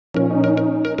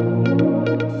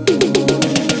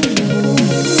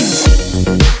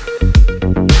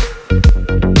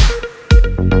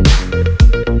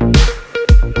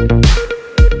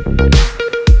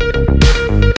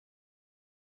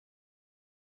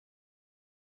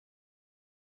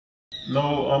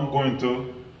Now I'm going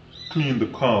to clean the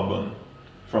carbon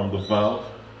from the valve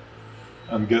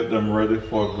and get them ready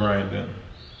for grinding.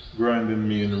 Grinding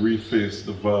means reface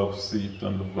the valve seat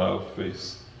and the valve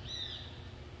face.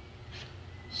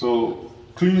 So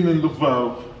cleaning the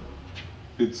valve,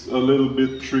 it's a little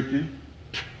bit tricky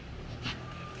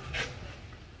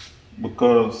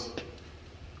because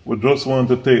we just want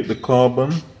to take the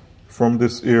carbon from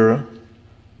this area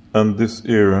and this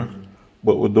area,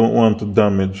 but we don't want to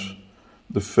damage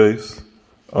the face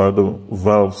or the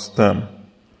valve stem.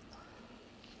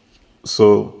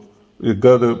 So you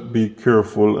gotta be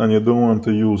careful, and you don't want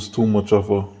to use too much of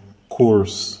a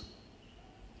coarse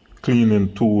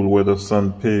cleaning tool, whether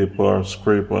sandpaper or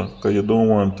scraper, because you don't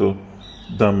want to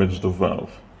damage the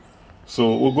valve.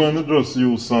 So we're going to just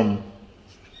use some,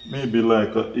 maybe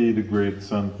like a 80 grade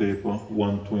sandpaper,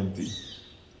 120,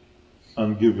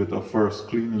 and give it a first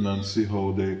cleaning and see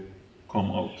how they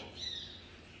come out.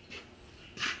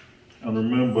 And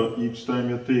remember, each time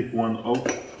you take one out,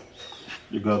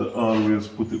 you gotta always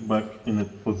put it back in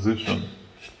its position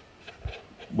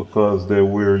because they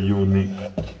were unique.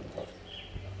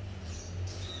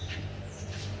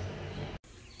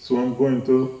 So I'm going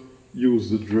to use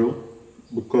the drill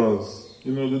because,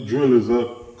 you know, the drill is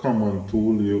a common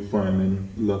tool you'll find in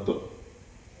a lot of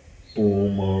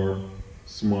home or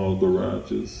small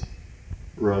garages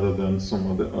rather than some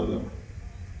of the other,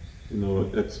 you know,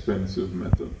 expensive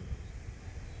method.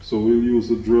 So we'll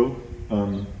use a drill,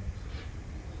 and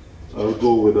I'll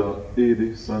go with a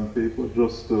 80 sandpaper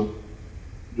just to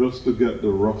get the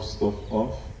rough stuff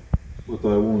off, but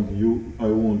I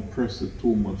won't press it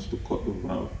too much to cut the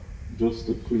valve, just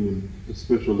to clean,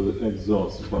 especially the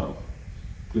exhaust valve,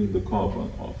 clean the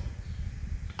carbon off.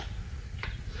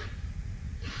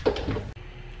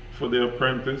 For the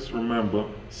apprentice, remember,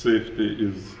 safety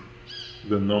is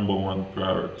the #1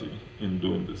 priority in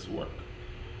doing this work.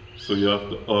 So you have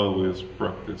to always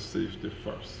practice safety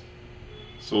first.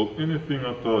 So anything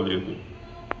at all you do,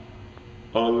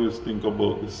 always think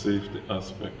about the safety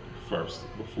aspect first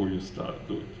before you start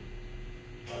doing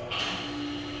it.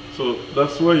 So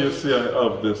that's why you see I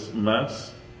have this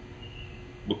mask,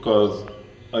 because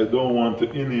I don't want to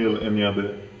inhale any of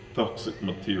the toxic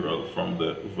material from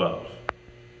the valve,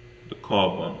 the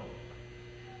carbon.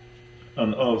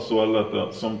 And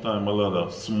also sometimes a lot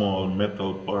of small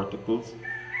metal particles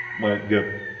might get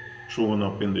thrown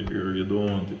up in the air. You don't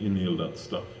want to inhale that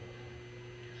stuff.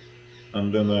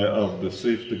 And then I have the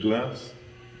safety glass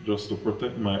just to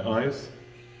protect my eyes,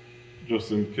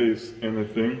 just in case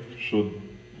anything should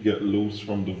get loose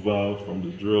from the valve, from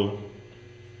the drill.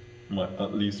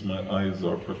 At least my eyes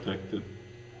are protected.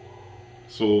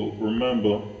 So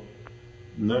remember,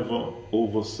 never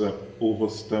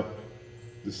overstep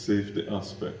the safety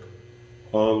aspect.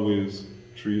 Always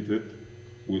treat it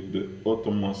with the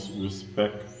utmost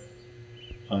respect,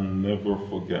 and never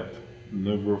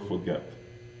forget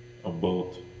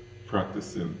about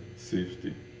practicing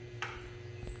safety.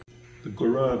 The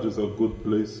garage is a good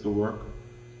place to work,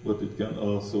 but it can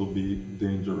also be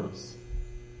dangerous,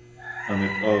 and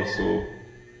it also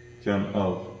can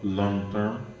have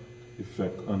long-term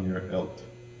effect on your health.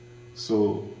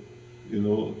 So, you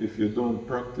know, if you don't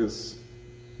practice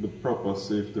the proper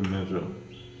safety measure,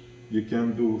 you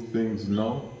can do things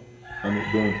now and it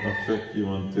don't affect you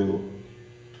until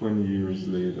 20 years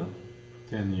later,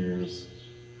 10 years.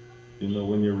 You know,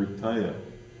 when you retire,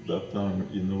 that time,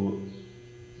 you know,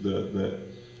 the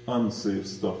unsafe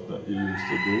stuff that you used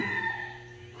to do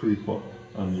creep up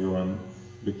and you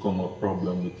become a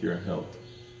problem with your health.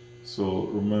 So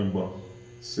remember,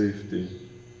 safety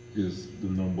is the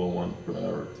 #1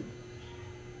 priority.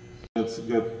 Let's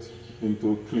get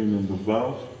into cleaning the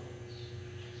valve,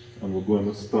 and we're going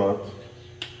to start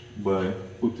by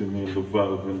putting in the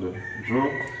valve in the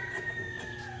drill.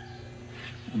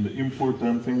 And the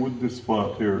important thing with this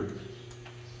part here,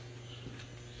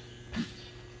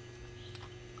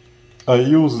 I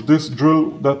use this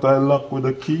drill that I lock with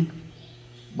a key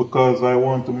because I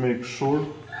want to make sure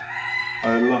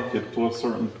I lock it to a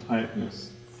certain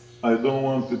tightness. I don't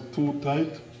want it too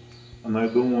tight, and I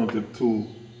don't want it too,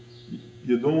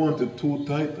 you don't want it too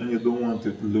tight and you don't want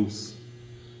it loose.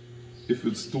 If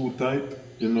it's too tight,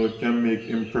 you know, it can make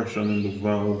impression in the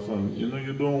valve, and you know,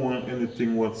 you don't want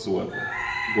anything whatsoever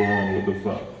go on with the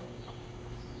valve.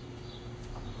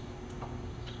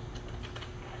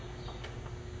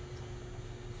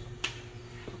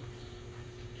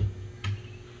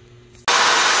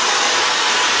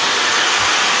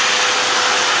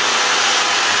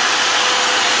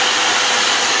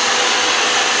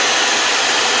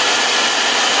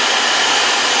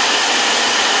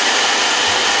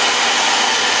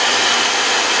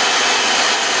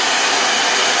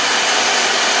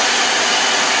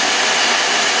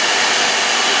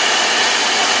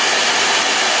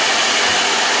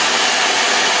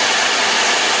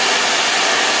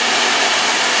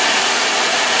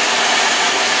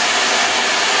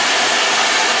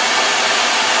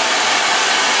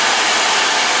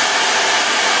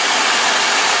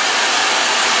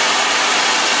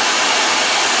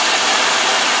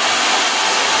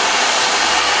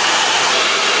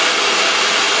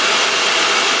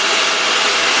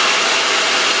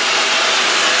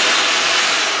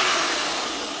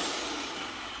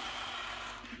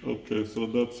 So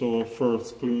that's our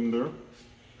first clean there.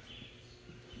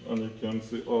 And you can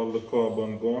see all the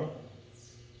carbon gone.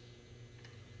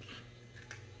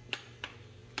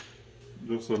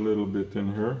 Just a little bit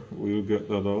in here, we'll get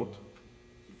that out.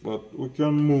 But we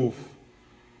can move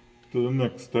to the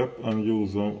next step and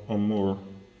use a more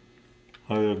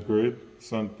higher grade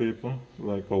sandpaper,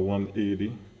 like a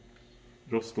 180,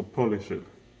 just to polish it.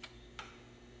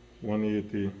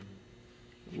 180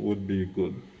 would be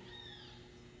good.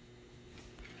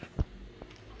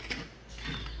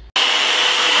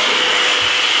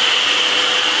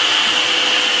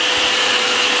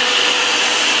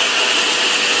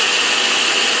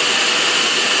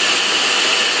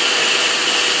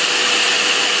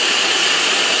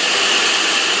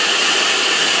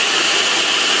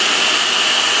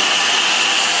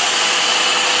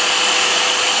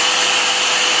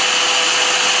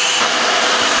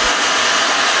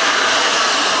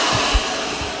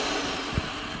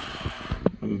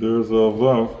 There's a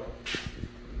valve,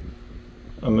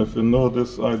 and if you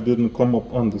notice, I didn't come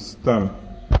up on the stem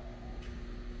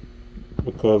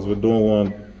because we don't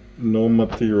want no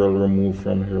material removed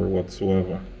from here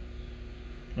whatsoever,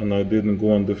 and I didn't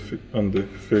go on the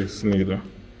face neither.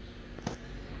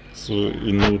 So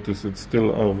you notice it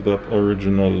still have that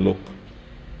original look,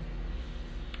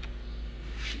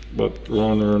 but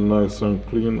round here nice and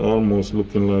clean, almost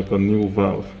looking like a new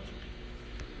valve.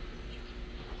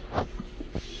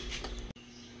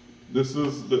 This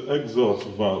is the exhaust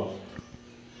valve,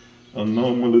 and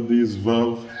normally these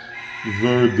valves are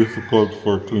very difficult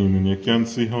for cleaning. You can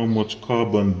see how much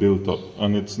carbon built up,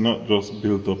 and it's not just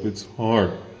built up, it's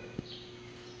hard.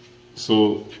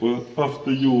 So we'll have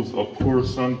to use a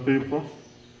coarse sandpaper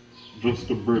just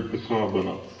to break the carbon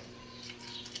up.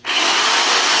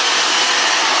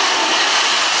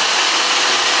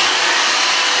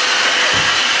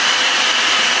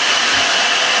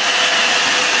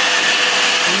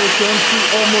 You can see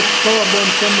how much carbon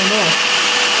coming off.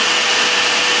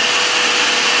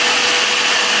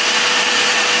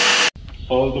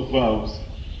 All the valves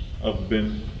have been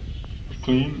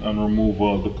cleaned and removed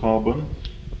all the carbon,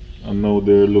 and now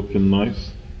they're looking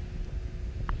nice.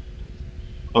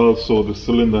 Also the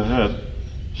cylinder head,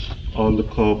 all the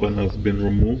carbon has been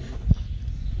removed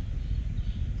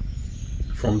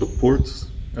from the ports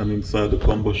and inside the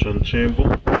combustion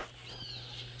chamber.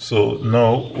 So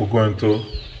now we're going to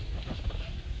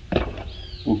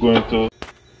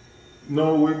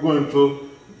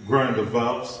grind the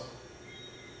valves,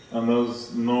 and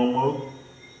as normal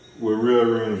we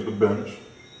rearrange the bench,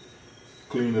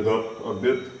 clean it up a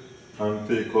bit, and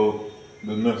take out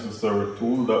the necessary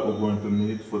tool that we're going to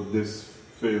need for this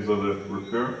phase of the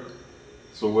repair.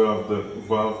 So we have the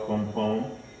valve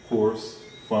compound, coarse,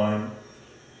 fine,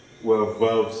 we have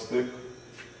valve stick.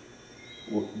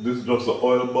 This is just an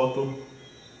oil bottle,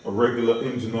 a regular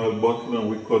engine oil bottle, and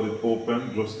we cut it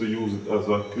open just to use it as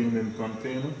a cleaning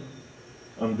container.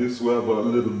 And this we have a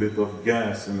little bit of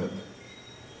gas in it,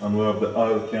 and we have the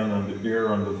oil can and the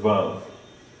air and the valve.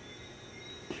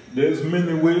 There's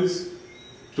many ways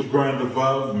to grind the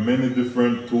valve, many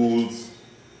different tools,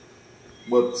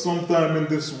 but sometime in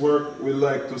this work we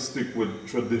like to stick with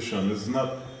tradition. It's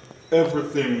not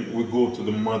everything we go to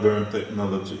the modern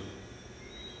technology.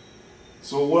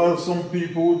 So while some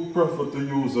people would prefer to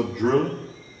use a drill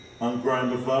and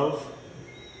grind the valve,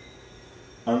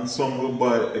 and some will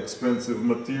buy expensive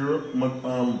material,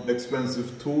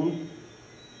 expensive tool,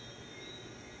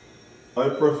 I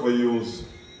prefer use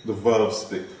the valve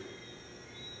stick.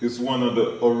 It's one of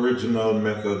the original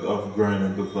method of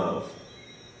grinding the valve,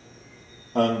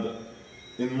 and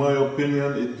in my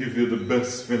opinion it gives you the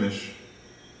best finish,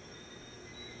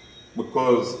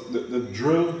 because the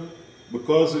drill,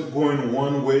 because it's going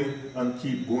one way and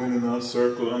keep going in a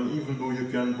circle, and even though you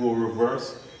can go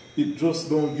reverse, it just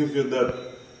don't give you that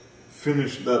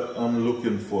finish that I'm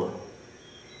looking for.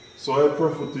 So I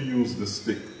prefer to use the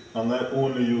stick, and I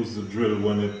only use the drill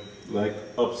when it's like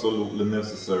absolutely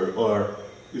necessary, or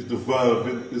if the valve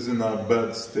is in a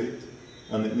bad state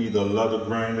and it needs a lot of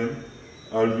grinding,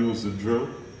 I'll use the drill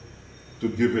to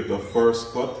give it a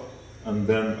first cut, and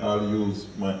then I'll use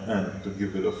my hand to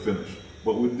give it a finish.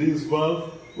 But with these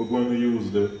valves, we're going to use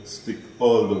the stick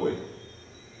all the way.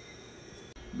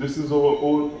 This is our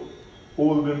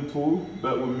holding tool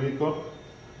that we make up,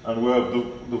 and we have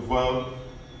the valve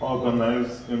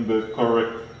organized in the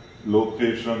correct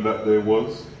location that there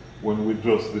was when we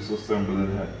just disassembled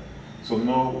the head. So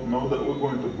now that we're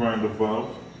going to grind the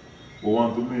valve, we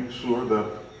want to make sure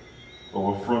that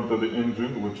our front of the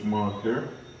engine, which marked here,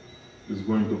 is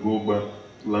going to go back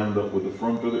lined up with the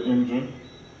front of the engine.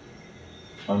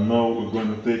 And now we're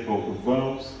going to take out the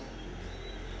valves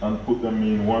and put them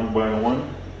in one by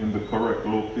one in the correct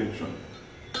location.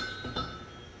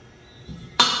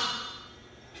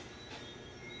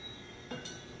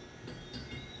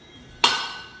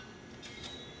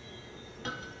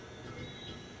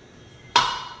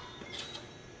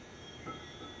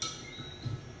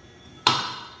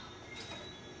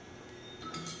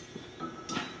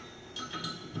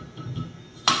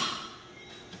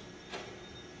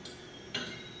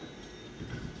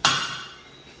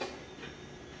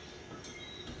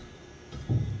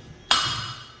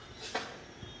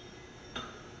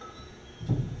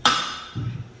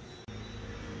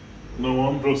 Now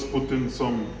I'm just putting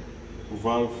some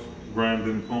valve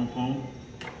grinding compound,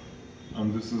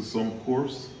 and this is some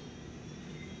coarse,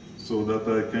 so that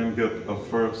I can get a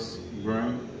first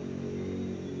grind.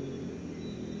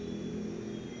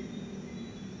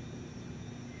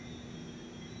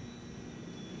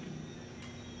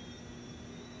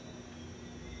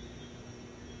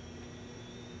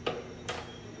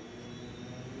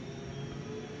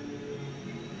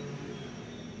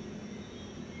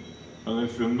 And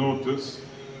if you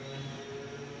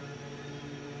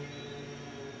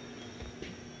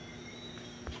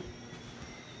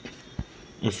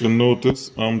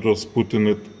notice, I'm just putting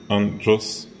it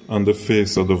just on the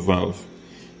face of the valve.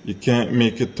 You can't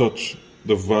make it touch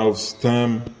the valve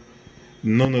stem,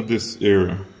 none of this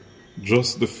area,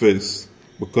 just the face,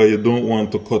 because you don't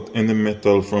want to cut any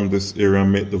metal from this area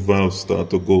and make the valve start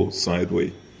to go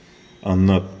sideways and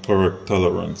not correct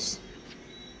tolerance.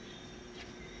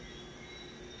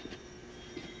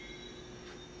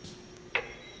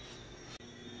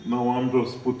 Now I'm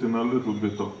just putting a little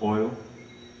bit of oil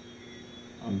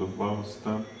on the valve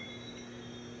stem.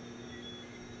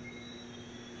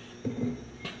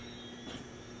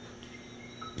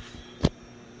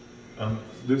 And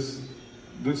this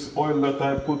oil that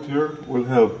I put here will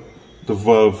help the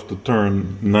valve to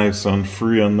turn nice and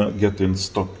free and not getting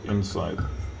stuck inside.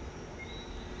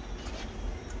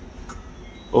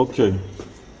 Okay,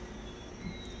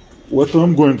 what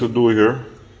I'm going to do here,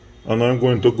 and I'm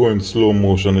going to go in slow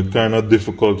motion. It's kind of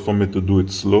difficult for me to do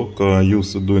it slow because I'm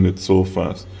used to doing it so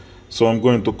fast. So I'm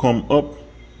going to come up,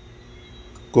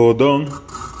 go down,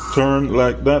 turn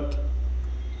like that,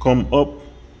 come up,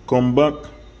 come back,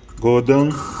 go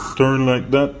down, turn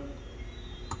like that.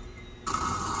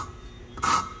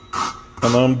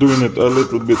 And I'm doing it a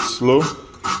little bit slow.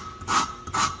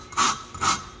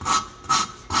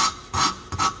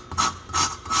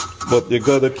 But you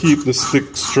gotta keep the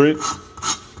stick straight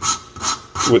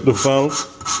with the valve.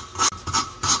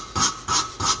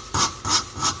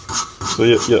 So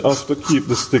you have to keep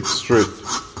the stick straight.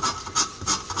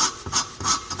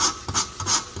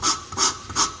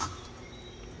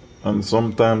 And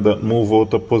sometimes that move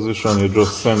out of position, you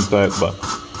just center it back.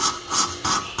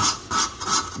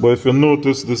 But if you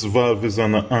notice, this valve is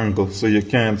on an angle, so you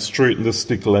can't straighten the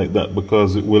stick like that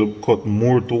because it will cut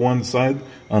more to one side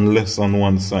and less on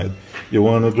one side. You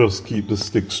want to just keep the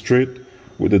stick straight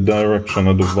with the direction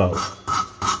of the valve.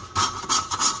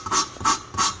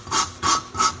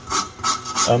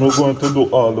 And we're going to do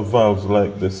all the valves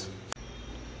like this.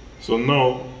 So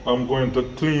now I'm going to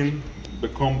clean the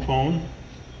compound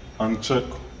and check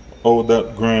how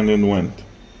that grinding went.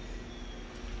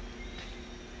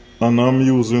 And I'm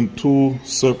using two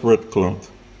separate cloths.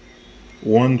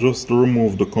 One just to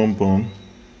remove the compound,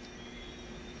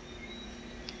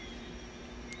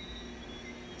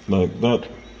 like that.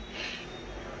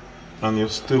 And you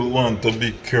still want to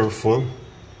be careful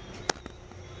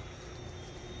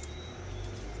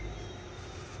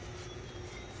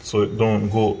so it don't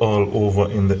go all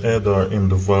over in the head or in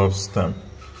the valve stem.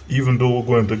 Even though we're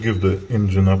going to give the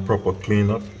engine a proper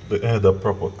cleanup, the head a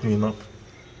proper cleanup,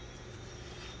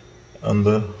 and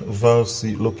the valve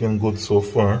seat looking good so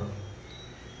far.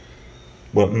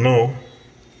 But now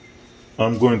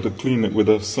I'm going to clean it with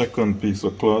a second piece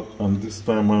of cloth, and this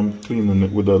time I'm cleaning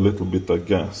it with a little bit of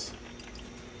gas.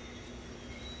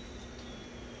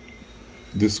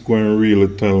 This going to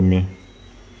really tell me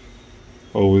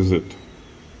how is it,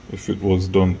 if it was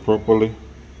done properly.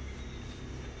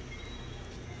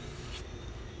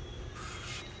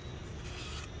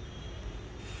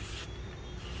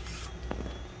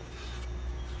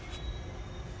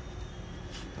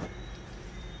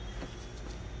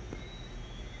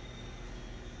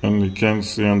 And you can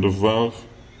see on the valve,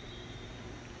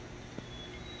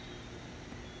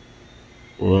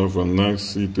 we have a nice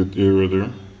seated area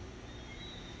there.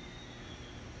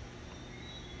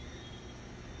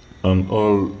 And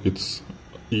all it's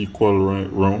equal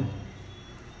right round.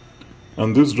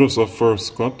 And this is just a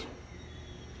first cut.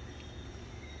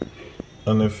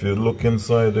 And if you look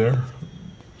inside there,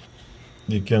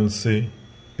 you can see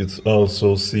It's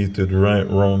also seated right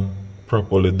round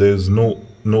properly. There's no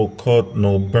cut,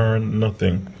 no burn,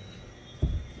 nothing.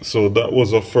 So that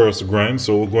was our first grind.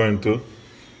 So we're going to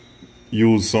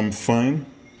use some fine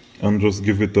and just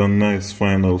give it a nice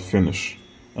final finish.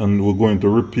 And we're going to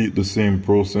repeat the same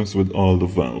process with all the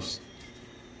valves.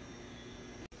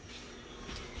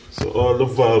 So all the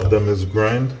valve them is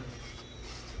grind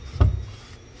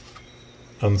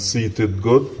and seated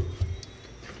good.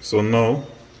 So now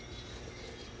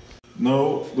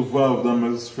the valve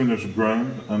them is finished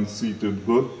grind and seated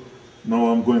good.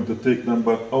 Now I'm going to take them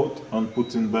back out and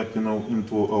put them back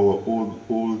into our old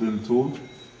holding tool,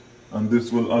 and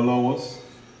this will allow us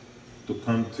to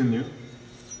continue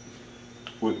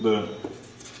with the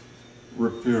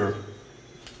repair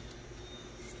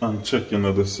and checking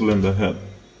of the cylinder head.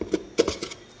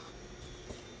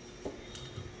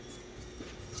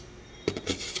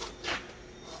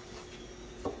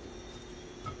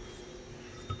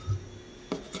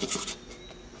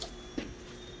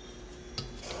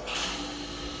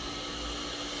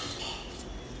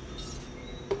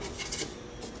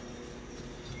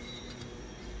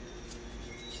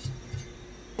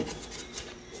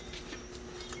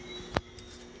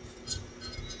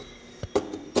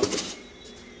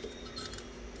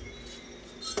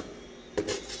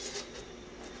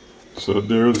 So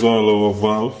there's all our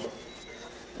valve,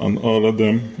 and all of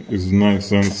them is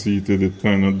nice and seated. It's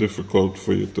kind of difficult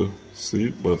for you to see,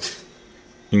 but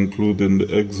including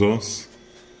the exhaust,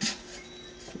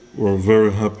 we're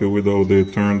very happy with how they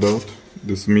turned out.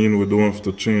 This means we don't have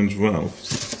to change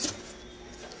valves.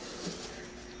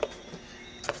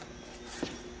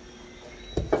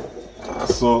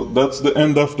 So that's the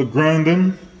end of the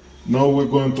grinding. Now we're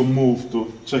going to move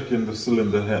to checking the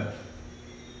cylinder head.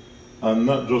 And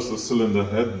not just the cylinder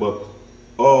head, but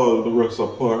all the rest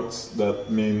of parts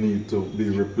that may need to be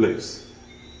replaced.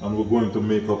 And we're going to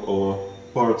make up our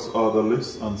parts order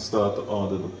list and start to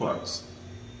order the parts.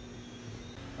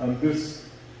 And this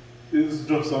is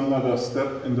just another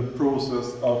step in the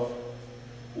process of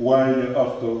why you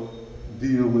have to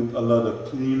deal with a lot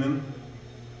of cleaning,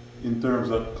 in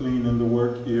terms of cleaning the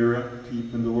work area,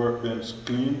 keeping the workbench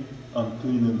clean, and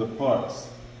cleaning the parts.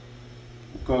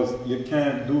 Because you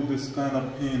can't do this kind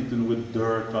of painting with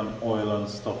dirt and oil and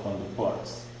stuff on the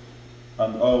parts.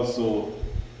 And also,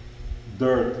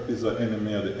 dirt is an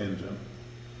enemy of the engine.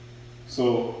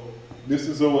 So this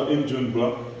is our engine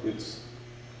block.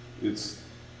 It's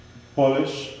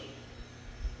polished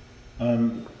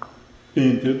and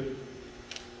painted.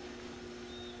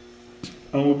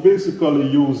 And we basically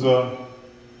use a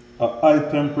high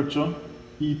temperature,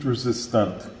 heat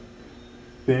resistant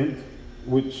paint,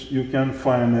 which you can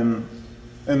find in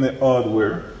any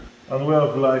hardware. And we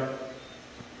have like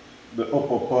the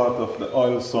upper part of the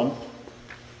oil sump,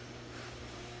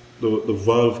 the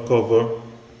valve cover.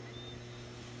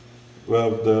 We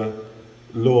have the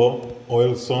lower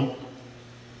oil sump.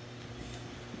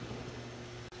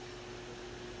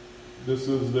 This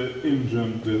is the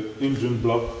engine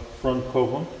block front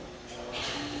cover,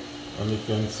 and you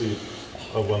can see it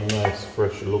have a nice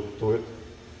fresh look to it.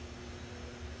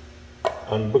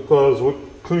 And because we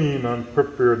clean and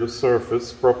prepare the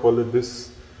surface properly,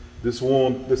 this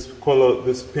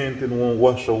painting won't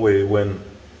wash away when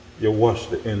you wash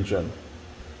the engine.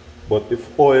 But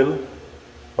if oil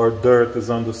or dirt is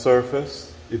on the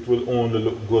surface, it will only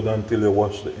look good until you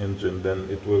wash the engine, then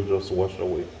it will just wash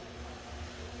away.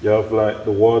 You have like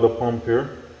the water pump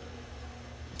here,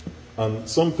 and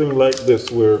something like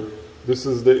this, where this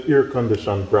is the air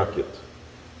condition bracket.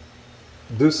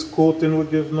 This coating we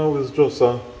give now is just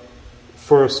a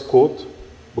first coat,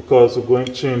 because we're going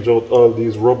to change out all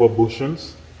these rubber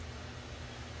bushings,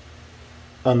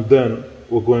 and then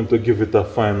we're going to give it a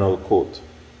final coat.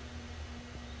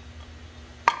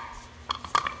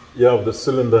 You have the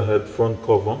cylinder head front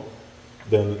cover,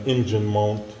 then engine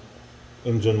mount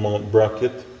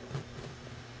bracket,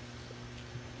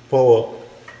 power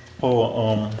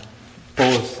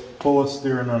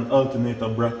steering and alternator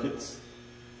brackets,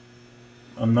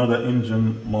 another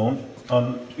engine mount.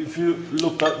 And if you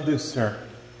look at this here,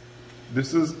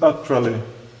 this is actually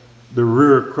the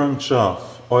rear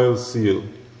crankshaft oil seal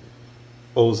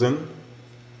housing,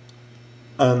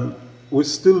 and we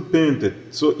still paint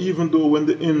it. So even though when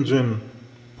the engine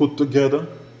put together,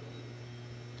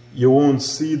 you won't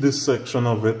see this section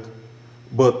of it,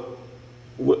 but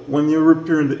when you're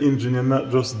repairing the engine, you're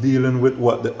not just dealing with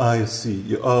what the eye see,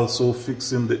 you're also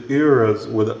fixing the areas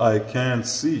where the eye can't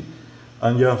see.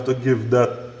 And you have to give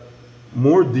that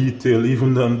more detail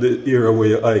even than the area where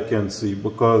your eye can see,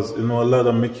 because a lot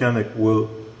of mechanic will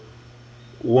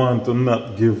want to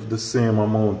not give the same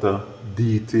amount of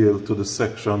detail to the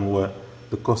section where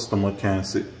the customer can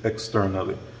see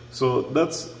externally. So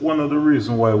that's one of the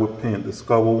reasons why we paint this,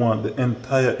 because we want the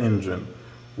entire engine,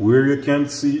 where you can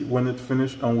see when it's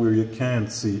finished and where you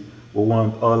can't see. We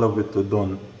want all of it to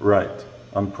done right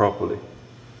and properly.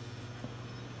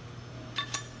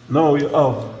 Now you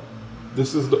have,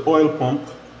 this is the oil pump.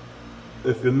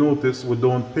 If you notice, we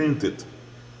don't paint it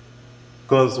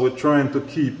because we're trying to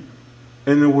keep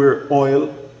anywhere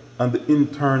oil and the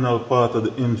internal part of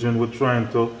the engine, we're trying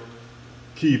to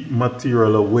keep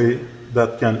material away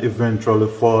that can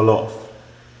eventually fall off,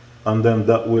 and then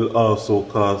that will also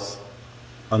cause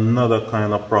another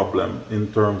kind of problem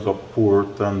in terms of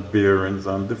port and bearings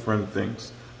and different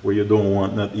things where you don't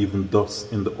want not even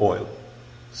dust in the oil.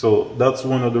 So that's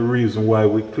one of the reasons why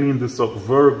we clean this up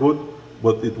very good,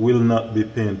 but it will not be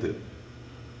painted.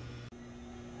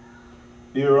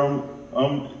 Here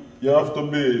you have to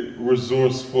be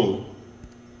resourceful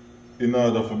in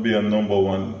order to be a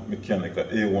 #1 mechanic, an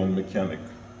A1 mechanic.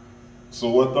 So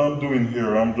what I'm doing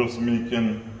here, I'm just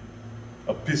making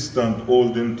a piston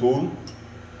holding tool.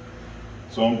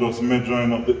 So I'm just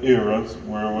measuring up the areas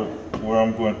where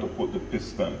I'm going to put the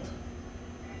piston.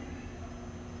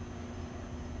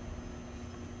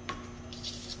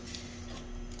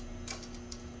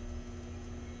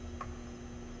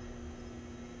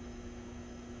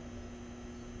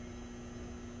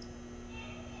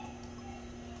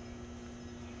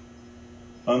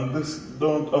 And this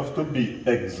don't have to be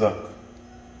exact.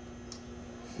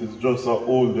 It's just a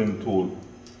holding tool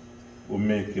we're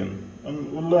making.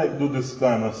 And we like to do this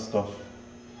kind of stuff.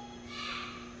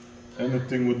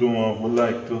 Anything we do, we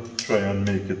like to try and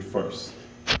make it first.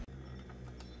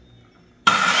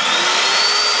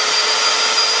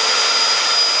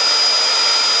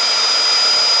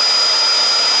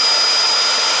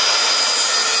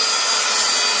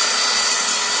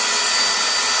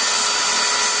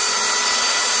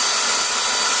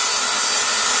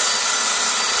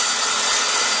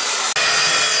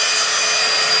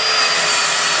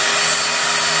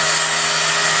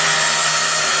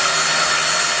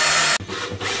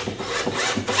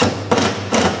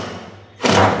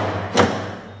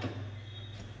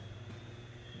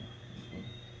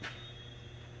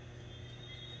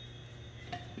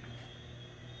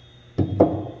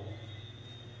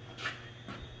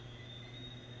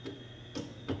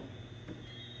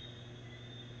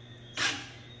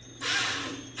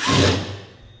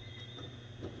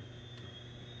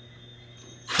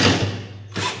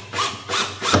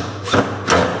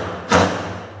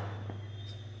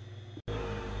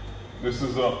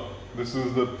 This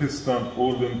is the piston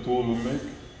holding tool we make,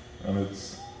 and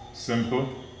it's simple,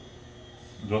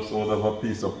 just out of a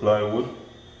piece of plywood,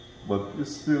 but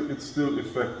it's still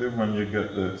effective when you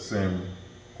get the same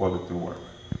quality work.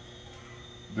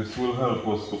 This will help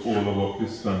us to hold our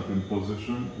piston in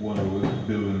position while we're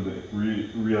building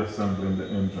reassembling the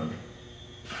engine.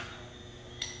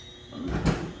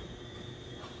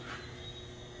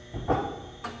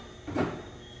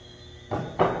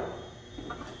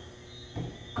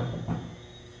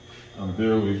 And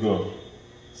there we go.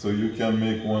 So you can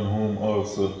make one home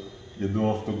also. You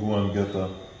don't have to go and get an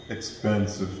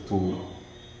expensive tool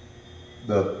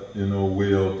that, you know,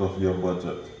 way out of your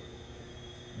budget.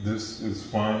 This is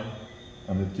fine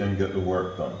and it can get the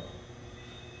work done.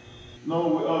 Now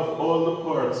we have all the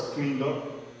parts cleaned up,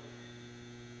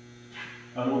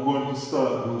 and we're going to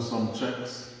start do some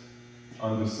checks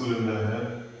on the cylinder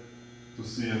head to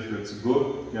see if it's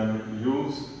good, can be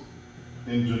used.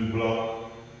 Engine block,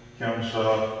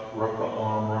 camshaft, rocker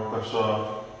arm, rocker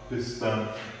shaft, piston,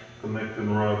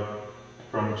 connecting rod,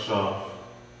 crankshaft,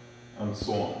 and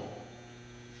so on.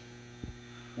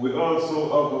 We also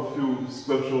have a few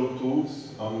special tools,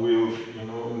 and we'll,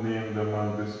 name them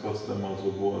and discuss them as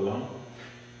we go along,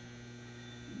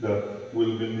 that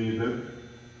will be needed.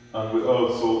 And we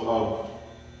also have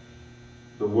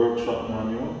the workshop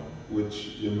manual,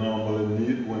 which you normally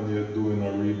need when you're doing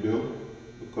a rebuild,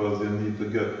 because you need to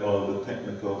get all the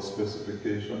technical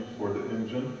specifications for the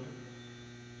engine.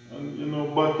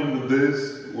 And back in the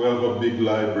days, we have a big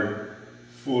library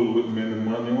full with many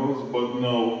manuals, but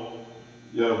now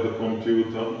you have the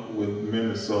computer with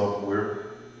many software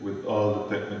with all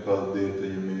the technical data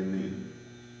you may need.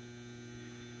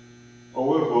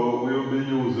 However, we'll be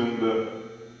using the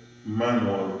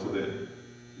manual today.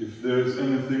 If there's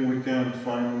anything we can't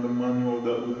find in the manual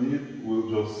that we need,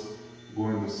 we'll just go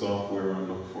in the software and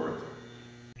look for it.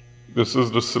 This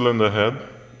is the cylinder head.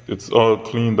 It's all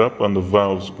cleaned up and the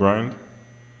valves grind.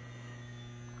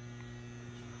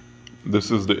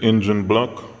 This is the engine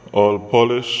block, all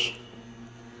polished,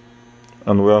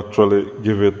 and we actually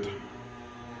give it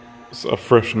So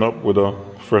freshen up with a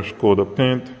fresh coat of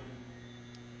paint.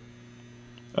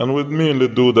 And we mainly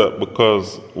do that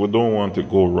because we don't want it to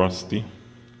go rusty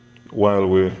while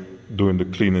we're doing the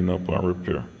cleaning up and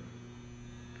repair.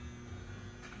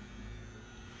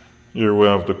 Here we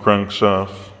have the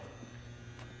crankshaft,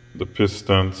 the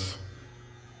pistons,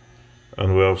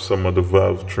 and we have some of the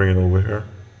valve train over here.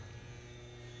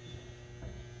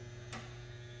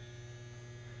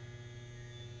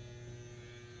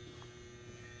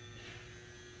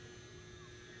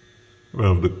 We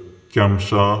have the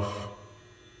camshaft,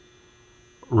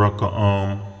 rocker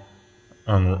arm,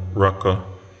 and rocker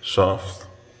shaft.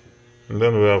 And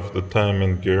then we have the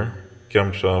timing gear,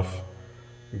 camshaft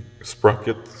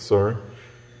sprocket, sorry.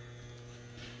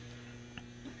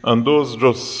 And those are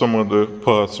just some of the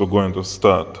parts we're going to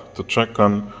start to check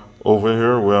on. Over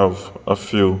here we have a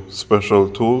few special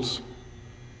tools.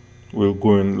 We'll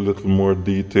go in a little more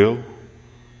detail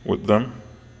with them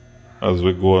as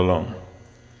we go along.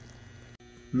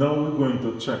 Now we're going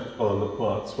to check all the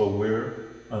parts for wear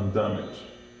and damage.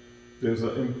 There's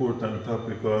an important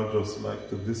topic I'd just like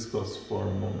to discuss for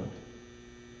a moment.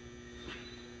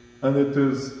 And it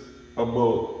is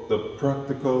about the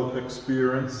practical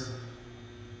experience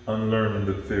and learning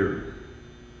the theory.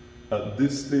 At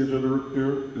this stage of the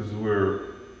repair is where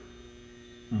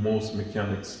most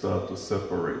mechanics start to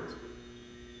separate.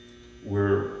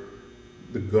 Where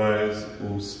the guys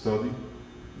who study,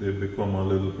 they become a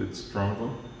little bit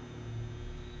stronger.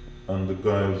 And the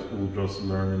guys who just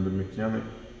learn in the mechanic,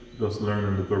 just learn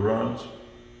in the garage,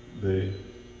 they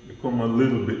become a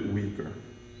little bit weaker.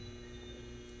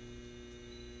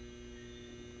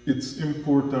 It's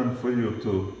important for you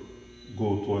to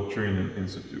go to a training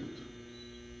institute.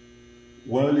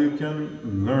 While you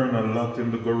can learn a lot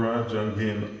in the garage and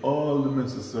gain all the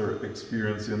necessary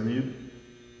experience you need,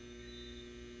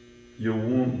 you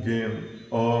won't gain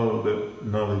all the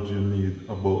knowledge you need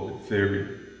about the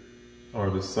theory or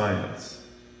the science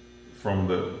from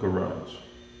the garage.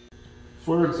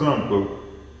 For example,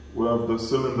 we have the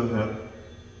cylinder head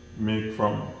made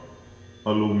from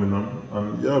aluminum,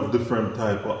 and you have different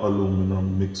type of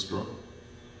aluminum mixture.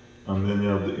 And then you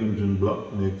have the engine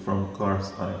block made from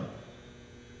cast iron.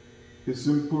 It's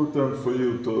important for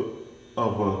you to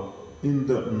have an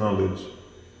in-depth knowledge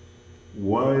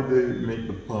why they make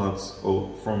the parts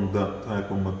out from that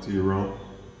type of material,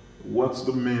 what's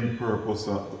the main purpose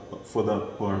for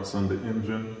that parts on the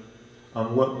engine,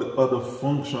 and what the other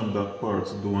function that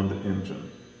parts do on the engine.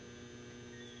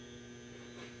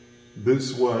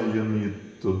 This is why you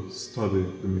need to study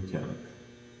the mechanic.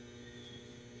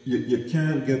 You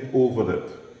can't get over that.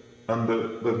 And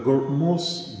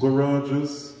most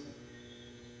garages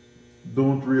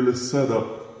don't really set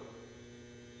up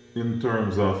in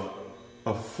terms of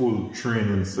a full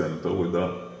training center with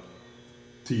a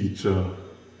teacher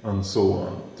and so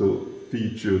on to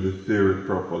teach you the theory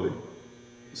properly.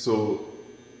 So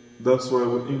that's why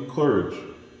we encourage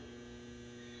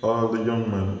all the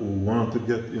young men who want to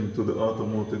get into the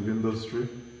automotive industry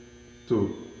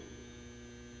to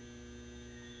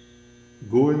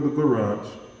go in the garage,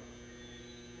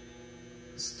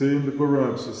 stay in the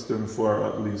garage system for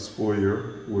at least 4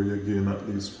 years, where you gain at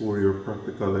least 4-year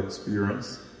practical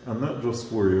experience, and not just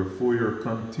 4-year, 4-year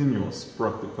continuous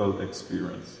practical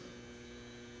experience.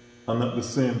 And at the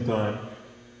same time,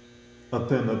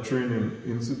 attend a training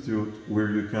institute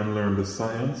where you can learn the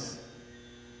science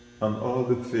and all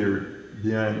the theory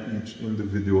behind each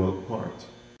individual part.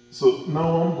 So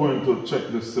now I'm going to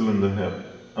check the cylinder head,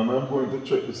 and I'm going to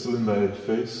check the cylinder head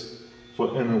face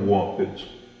for any warpage.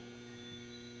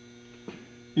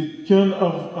 It can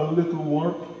have a little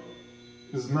warp.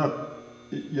 It's not,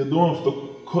 you don't have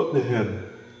to cut the head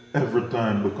every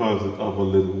time because it have a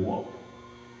little warp.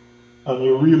 And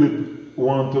you really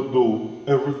want to do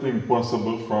everything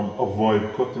possible from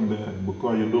avoid cutting the head,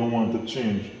 because you don't want to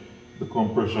change the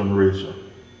compression ratio,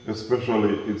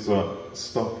 especially it's a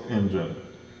stock engine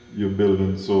you're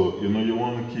building, so you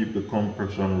want to keep the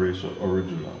compression ratio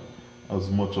original as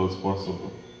much as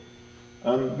possible.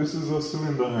 And this is a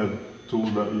cylinder head tool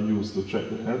that you use to check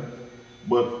the head,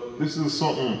 but this is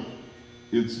something,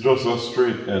 it's just a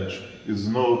straight edge. There's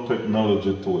no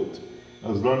technology to it.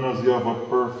 As long as you have a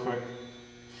perfect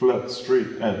flat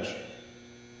straight edge,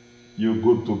 you're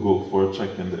good to go for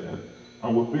checking the head.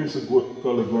 And we're basically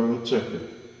going to check it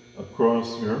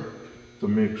across here to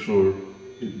make sure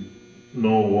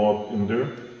no warp in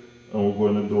there. And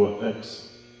we're going to do an X.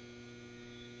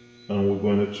 And we're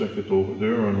going to check it over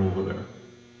there and over there.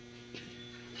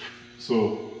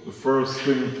 So the first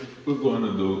thing we're going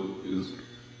to do is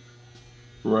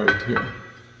right here.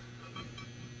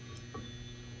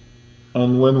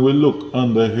 And when we look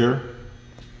under here,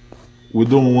 we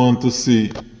don't want to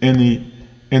see any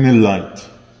light.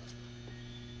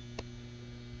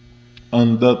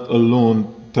 And that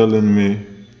alone telling me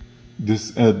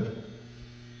this head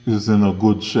is in a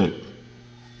good shape.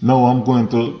 Now I'm going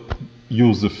to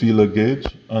use the feeler gauge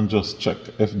and just check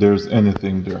if there's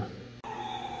anything there.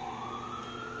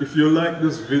 If you like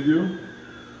this video,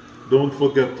 don't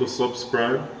forget to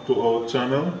subscribe to our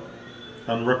channel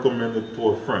and recommend it to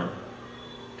a friend.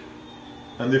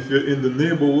 And if you're in the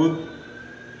neighborhood,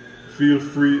 feel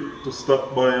free to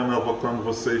stop by and have a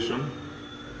conversation.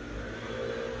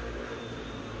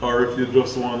 Or if you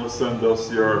just want to send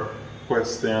us your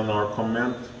question or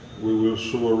comment, we will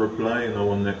show a reply in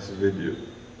our next video.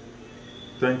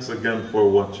 Thanks again for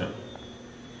watching.